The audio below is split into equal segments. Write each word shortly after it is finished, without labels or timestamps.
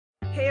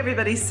Hey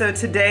everybody, so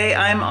today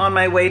I'm on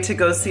my way to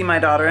go see my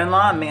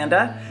daughter-in-law,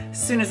 Amanda,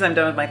 as soon as I'm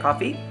done with my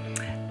coffee.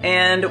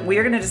 And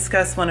we're gonna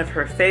discuss one of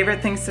her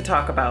favorite things to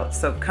talk about,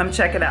 so come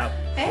check it out.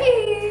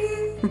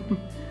 Hey!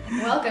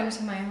 Welcome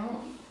to my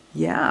home.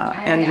 Yeah,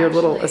 and your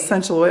little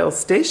essential oil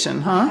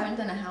station, huh? I haven't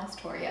done a house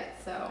tour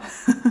yet, so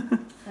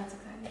that's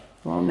exciting.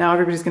 Well, now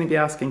everybody's gonna be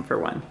asking for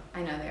one.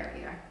 I know they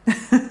already are.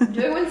 I'm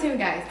doing one soon,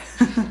 guys.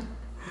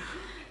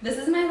 This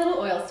is my little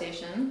oil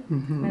station,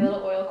 my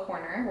little oil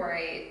corner where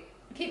I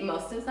keep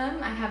most of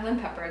them. I have them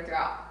peppered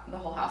throughout the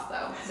whole house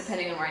though,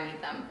 depending on where I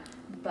need them.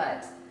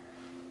 But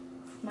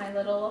my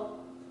little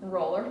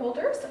roller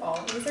holders, all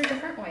of these are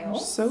different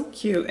oils. So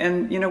cute.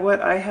 And you know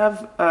what? I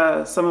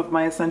have some of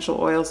my essential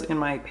oils in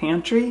my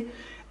pantry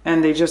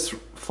and they just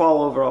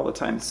fall over all the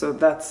time. So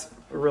that's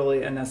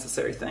really a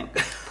necessary thing.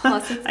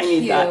 Plus it's I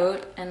need cute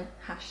that. And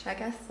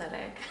hashtag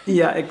aesthetic.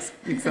 Yeah,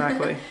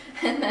 exactly.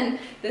 And then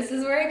this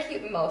is where I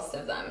keep most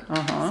of them.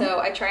 So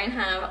I try and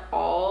have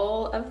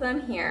all of them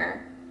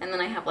here. And then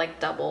I have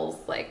like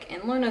doubles like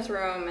in Luna's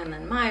room and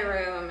then my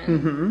room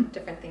and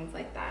different things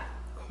like that.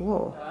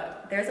 Cool.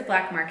 There's a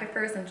black market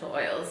for essential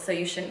oils, so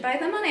you shouldn't buy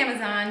them on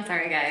Amazon.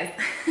 Sorry guys.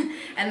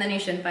 And then you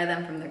shouldn't buy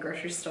them from the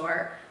grocery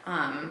store.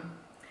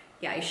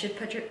 Yeah, you should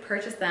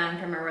purchase them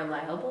from a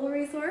reliable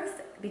resource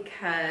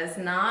because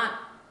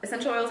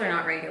essential oils are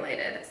not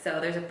regulated.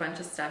 So there's a bunch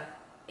of stuff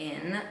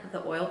in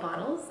the oil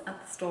bottles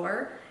at the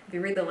store. If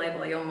you read the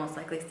label, you'll most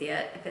likely see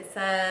it. If it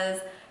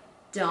says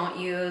don't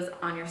use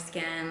on your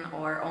skin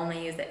or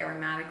only use it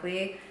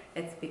aromatically,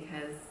 it's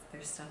because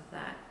there's stuff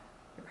that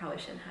you probably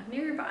shouldn't have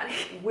near your body.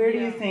 Where do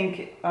you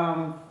think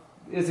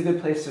is a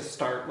good place to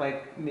start?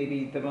 Like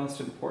maybe the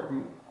most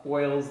important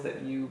oils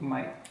that you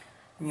might,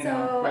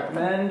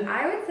 recommend?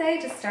 I would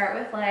say just start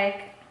with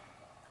like,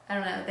 I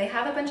don't know, they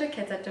have a bunch of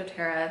kits at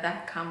DoTerra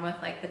that come with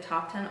like the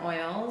top 10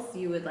 oils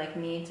you would like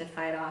need to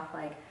fight off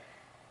like,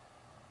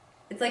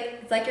 it's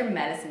like your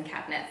medicine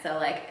cabinet. So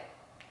like,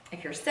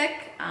 if you're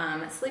sick,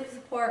 sleep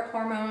support,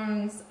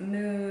 hormones,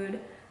 mood,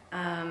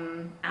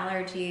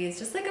 allergies,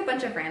 just like a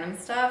bunch of random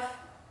stuff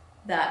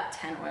that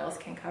 10 oils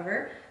can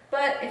cover.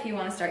 But if you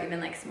want to start even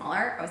like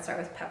smaller, I would start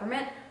with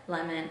peppermint,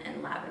 lemon,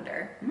 and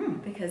lavender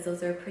because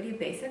those are pretty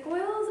basic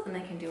oils and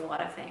they can do a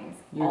lot of things.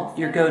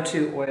 Your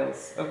go-to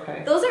oils,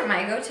 okay. Those aren't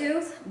my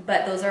go-tos,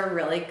 but those are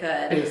really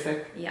good.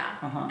 Basic?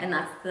 Yeah, and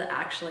that's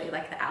actually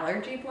like the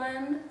allergy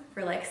blend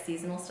for like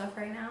seasonal stuff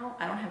right now.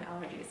 I don't have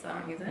allergies, so I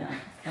don't use it.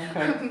 Yeah.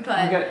 Okay.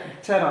 But you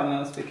got Ted on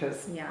those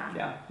because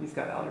he's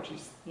got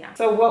allergies. Yeah.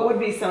 So what would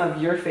be some of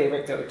your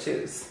favorite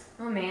go-tos?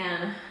 Oh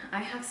man, I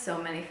have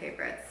so many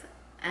favorites.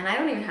 And I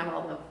don't even have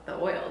all the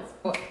oils.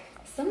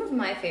 Some of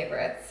my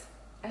favorites,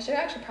 I should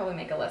actually probably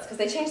make a list because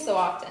they change so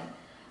often.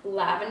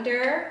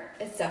 Lavender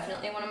is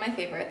definitely one of my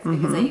favorites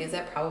because I use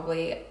it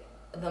probably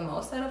the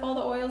most out of all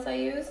the oils I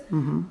use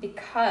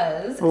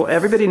because... Well,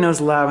 everybody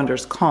knows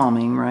lavender's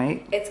calming,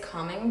 right? It's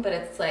calming, but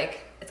it's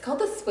like, it's called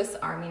the Swiss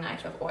Army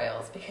knife of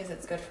oils because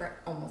it's good for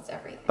almost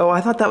everything. Oh, I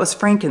thought that was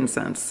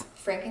frankincense.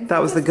 Frankincense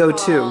that was the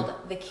go-to.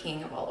 Called the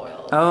king of all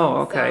oils.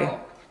 Oh, okay. So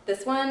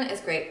this one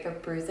is great for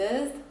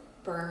bruises,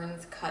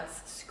 burns,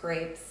 cuts,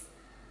 scrapes,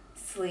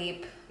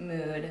 sleep,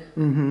 mood,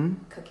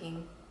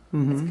 cooking.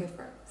 It's good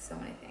for so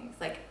many things.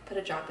 Like put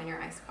a drop in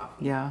your iced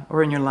coffee. Yeah,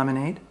 or in your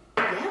lemonade.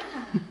 Yeah,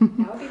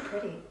 that would be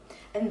pretty.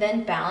 And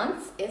then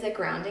balance is a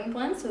grounding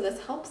blend. So this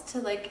helps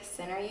to like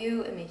center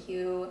you and make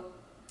you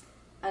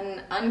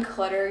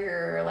unclutter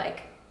your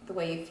like the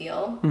way you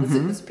feel.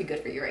 This would be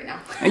good for you right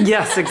now.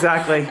 Yes,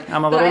 exactly.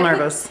 I'm a little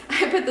nervous.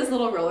 I put this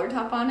little roller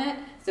top on it.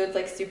 So it's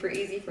like super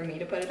easy for me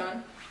to put it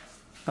on.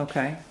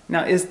 Okay.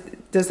 Now,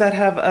 does that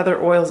have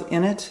other oils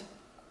in it?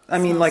 I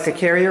mean, like a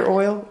carrier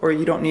oil, or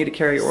you don't need a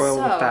carrier oil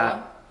with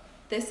that?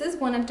 This is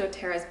one of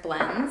doTerra's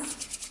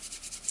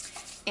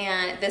blends,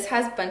 and this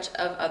has a bunch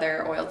of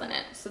other oils in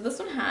it. So this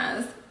one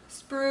has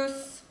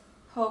spruce,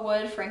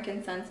 hoewood,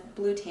 frankincense,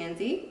 blue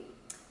tansy,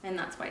 and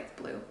that's why it's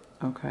blue.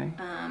 Okay.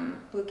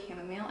 Blue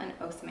chamomile and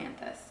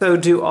osmanthus. So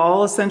do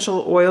all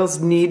essential oils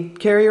need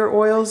carrier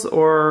oils,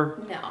 or?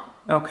 No.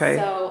 Okay.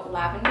 So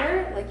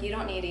lavender, like you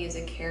don't need to use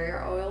a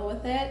carrier oil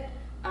with it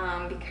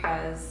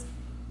because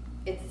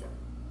it's,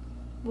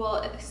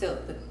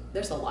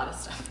 there's a lot of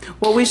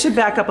stuff. Well, we should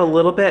back up a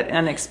little bit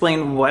and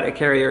explain what a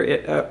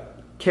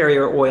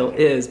carrier oil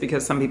is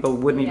because some people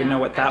wouldn't even know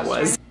what that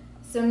was.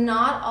 So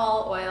not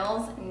all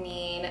oils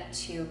need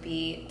to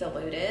be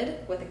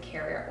diluted with a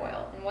carrier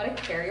oil. And what a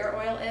carrier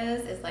oil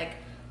is like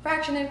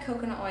fractionated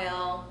coconut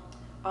oil,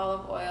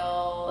 olive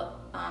oil,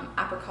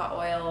 apricot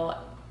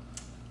oil,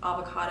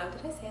 avocado.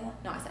 Did I say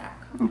that? No, I said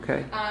apricot.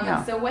 Okay.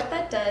 So what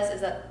that does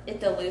is that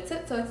it dilutes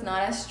it so it's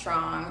not as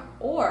strong,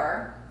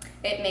 or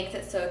it makes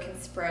it so it can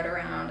spread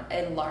around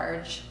a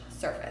large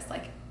surface,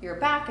 like your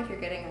back if you're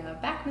getting a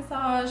back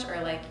massage,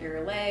 or like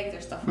your legs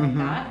or stuff like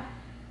that.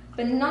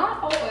 But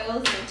not all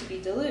oils need to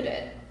be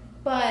diluted.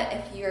 But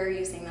if you're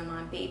using them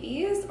on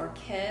babies or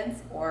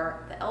kids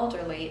or the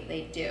elderly,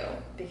 they do,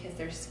 because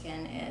their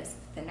skin is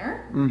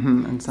thinner.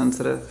 And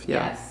sensitive,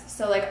 yeah. Yes.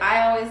 So like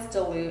I always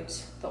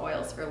dilute the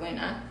oils for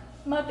Luna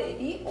my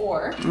baby,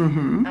 or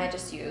I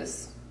just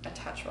use a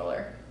touch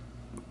roller.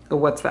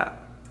 What's that?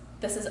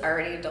 This is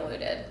already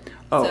diluted.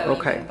 Oh, so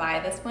okay. you can buy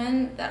this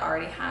one that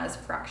already has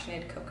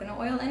fractionated coconut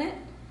oil in it,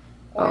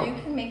 or you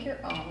can make your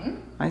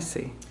own. I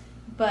see.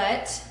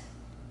 But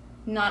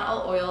not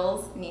all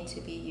oils need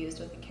to be used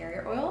with the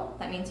carrier oil.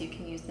 That means you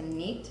can use them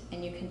neat,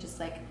 and you can just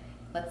like,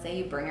 let's say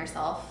you burn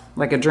yourself.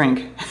 Like a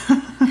drink.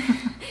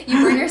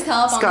 You burn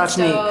yourself Scotch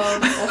on the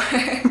stove,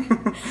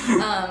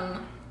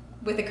 or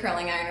with a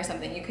curling iron or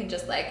something. You can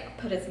just like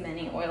put as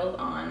many oils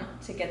on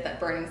to get that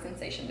burning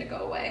sensation to go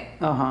away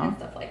and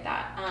stuff like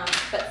that.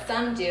 But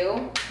some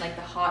do, like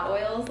the hot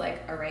oils,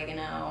 like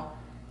oregano,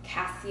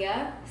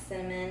 cassia,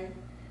 cinnamon,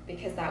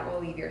 because that will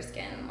leave your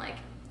skin like.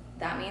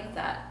 That means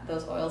that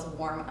those oils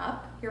warm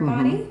up your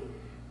body,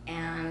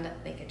 and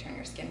they could turn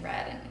your skin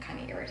red and kind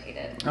of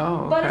irritated. Oh,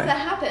 okay. But if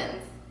that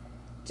happens,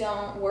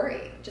 don't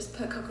worry. Just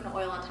put coconut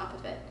oil on top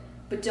of it.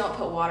 But don't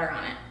put water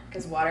on it,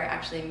 because water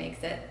actually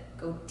makes it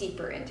go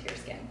deeper into your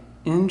skin.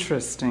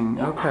 Interesting.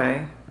 Yeah.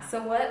 Okay.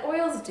 So what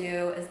oils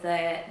do is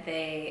that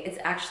it's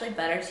actually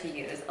better to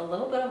use a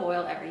little bit of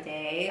oil every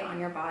day on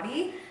your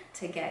body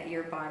to give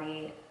your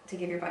body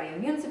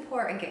immune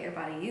support and get your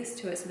body used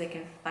to it so they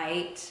can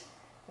fight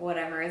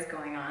whatever is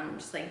going on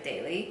just like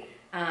daily,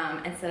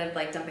 instead of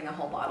like dumping a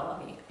whole bottle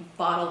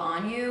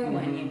on you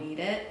when you need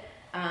it.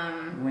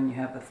 When you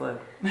have the flu.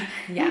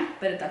 Yeah,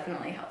 but it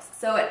definitely helps.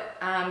 So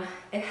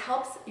it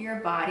helps your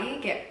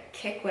body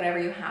kick whatever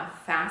you have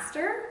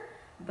faster,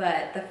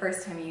 but the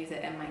first time you use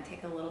it, it might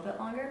take a little bit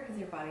longer because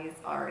your body is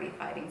already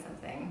fighting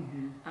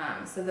something.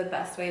 So the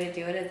best way to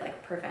do it is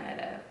like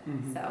preventative.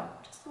 So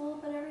just a little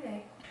bit every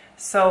day.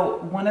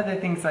 So one of the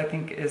things I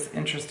think is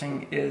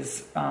interesting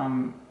is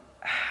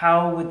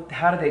how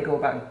do they go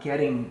about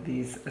getting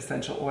these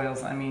essential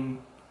oils? I mean,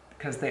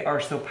 because they are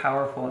so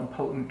powerful and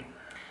potent.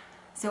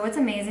 So what's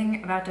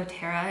amazing about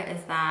doTerra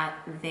is that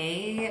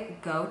they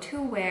go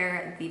to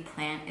where the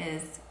plant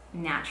is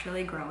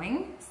naturally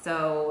growing.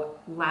 So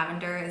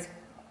lavender is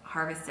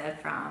harvested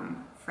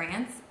from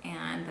France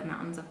and the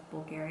mountains of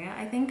Bulgaria,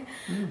 I think.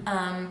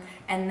 And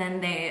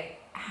then they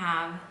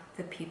have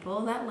the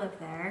people that live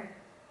there,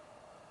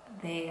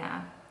 they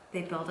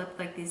build up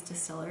like these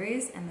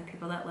distilleries, and the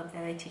people that live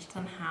there, they teach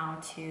them how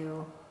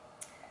to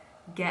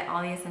get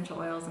all the essential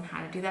oils and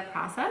how to do that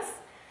process.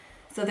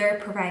 So they're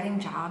providing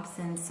jobs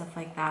and stuff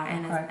like that,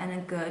 and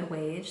a good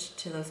wage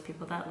to those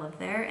people that live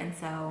there. And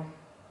so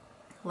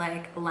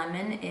like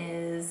lemon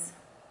is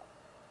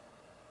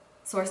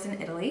sourced in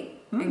Italy,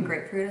 and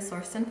grapefruit is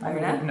sourced in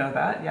Florida. I didn't know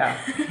that,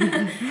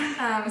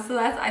 yeah. So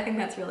I think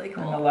that's really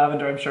cool. And the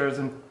lavender, I'm sure, is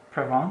in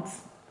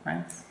Provence,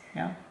 France,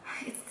 yeah?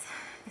 I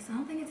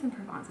don't think it's in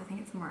Provence. I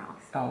think it's somewhere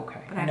else. Oh,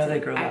 okay. But I know they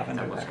grow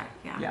lavender double there. check,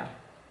 yeah. Yeah.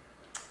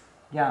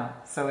 Yeah,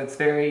 so it's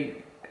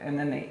very, and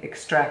then they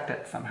extract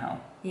it somehow.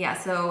 Yeah,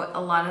 so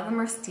a lot of them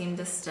are steam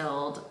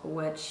distilled,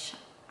 which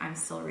I'm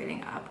still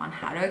reading up on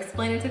how to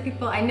explain it to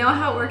people. I know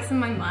how it works in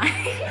my mind,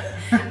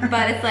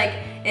 but it's like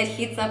it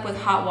heats up with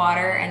hot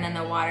water, and then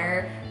the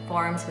water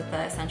forms with the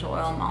essential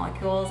oil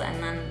molecules,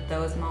 and then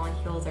those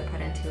molecules are put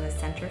into a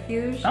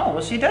centrifuge. Oh,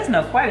 well, she does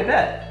know quite a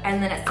bit.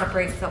 And then it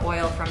separates the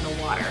oil from the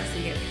water, so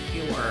you get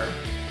pure.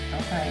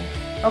 Okay.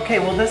 Okay,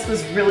 well, this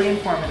was really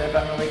informative.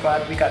 I'm really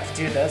glad we got to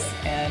do this.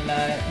 And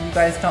you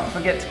guys don't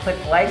forget to click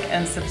like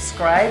and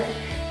subscribe.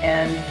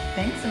 And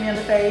thanks,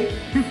 Amanda Faye.